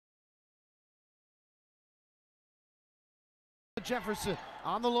Jefferson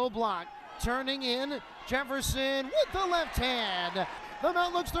on the low block, turning in. Jefferson with the left hand. The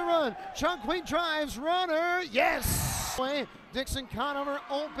Mount looks to run. Chunkwee drives, runner, yes! Dixon Conover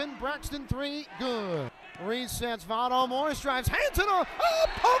open, Braxton 3, good. Resets, Vado Morris drives, hands it off,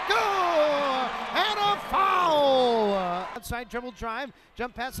 Poku! And a foul! Outside dribble drive,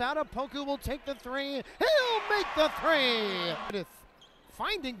 jump pass out, Poku will take the 3, he'll make the 3!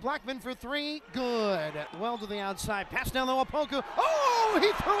 Finding Blackman for 3, good. Well to the outside, pass down low, Poku, oh,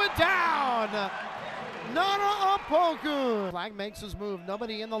 he threw it down! Nana Opoku. Flag makes his move,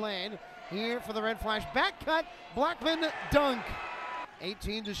 nobody in the lane. Here for the red flash, back cut, Blackman dunk.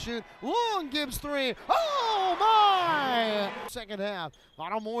 18 to shoot, Long Gibbs 3, oh my! Second half,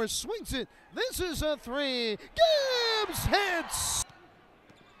 Otto Morris swings it, this is a 3, Gibbs hits!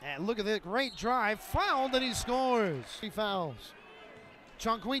 And look at that great drive, fouled and he scores. He fouls.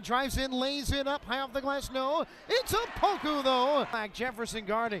 Chunkwee drives in, lays it up, high off the glass, no, it's a Poku though. Flag, Jefferson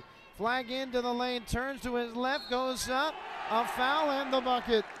guarding, flag into the lane, turns to his left, goes up, a foul and the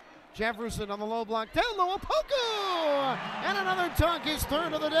bucket. Jefferson on the low block, down low, a Poku! And another dunk, his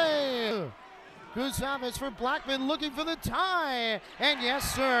third of the day. Kusavas for Blackman looking for the tie, and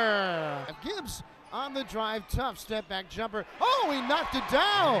yes sir. Gibbs on the drive, tough step back jumper, oh he knocked it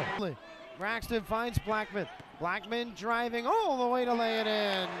down! Braxton finds Blackman. Blackman driving all the way to lay it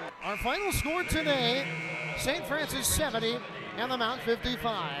in. Our final score today, St. Francis 70 and the Mount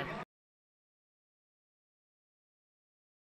 55.